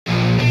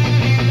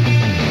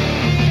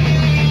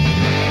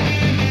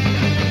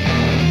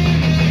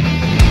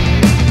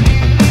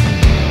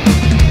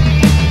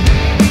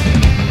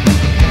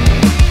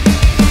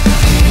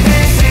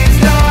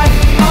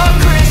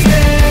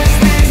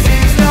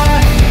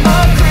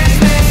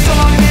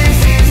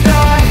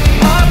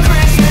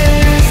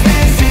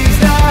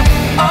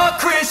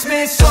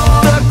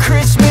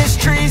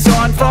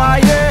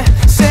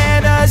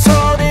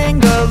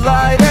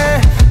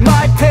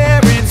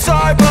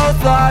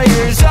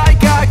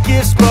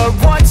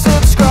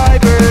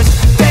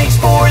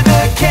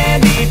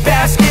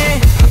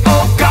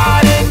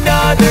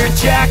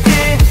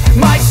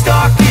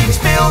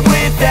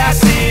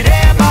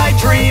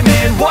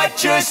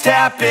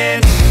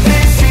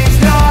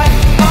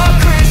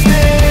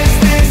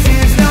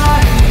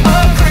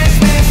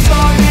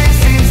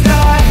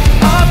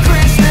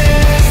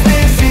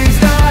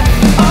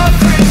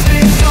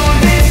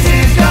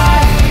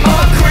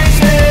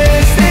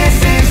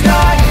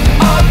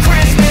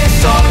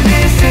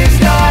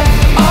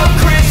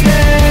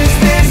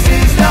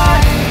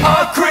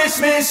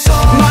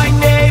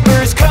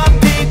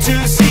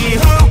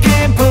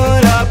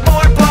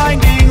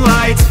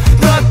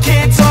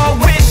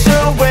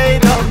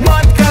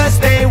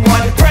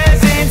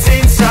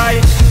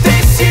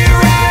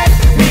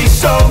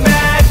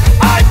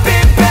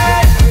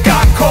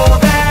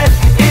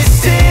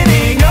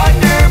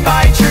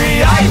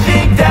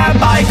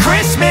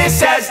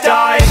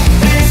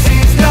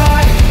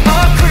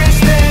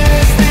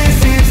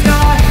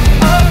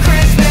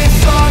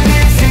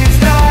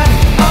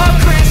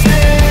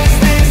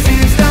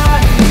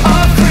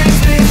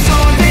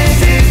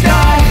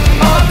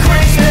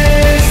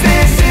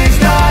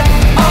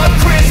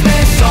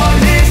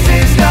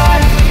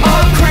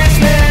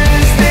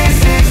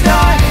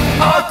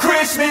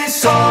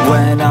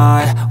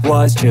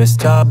was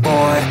just a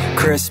boy.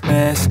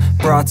 Christmas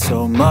brought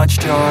so much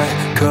joy.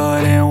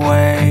 Couldn't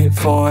wait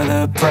for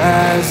the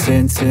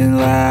presents and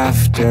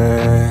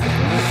laughter.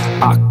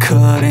 I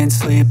couldn't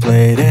sleep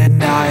late at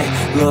night,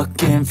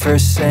 looking for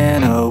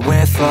Santa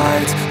with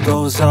lights.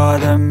 Those are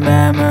the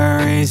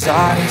memories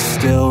I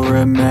still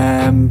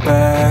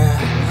remember.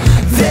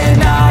 Then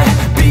I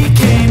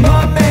became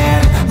a man,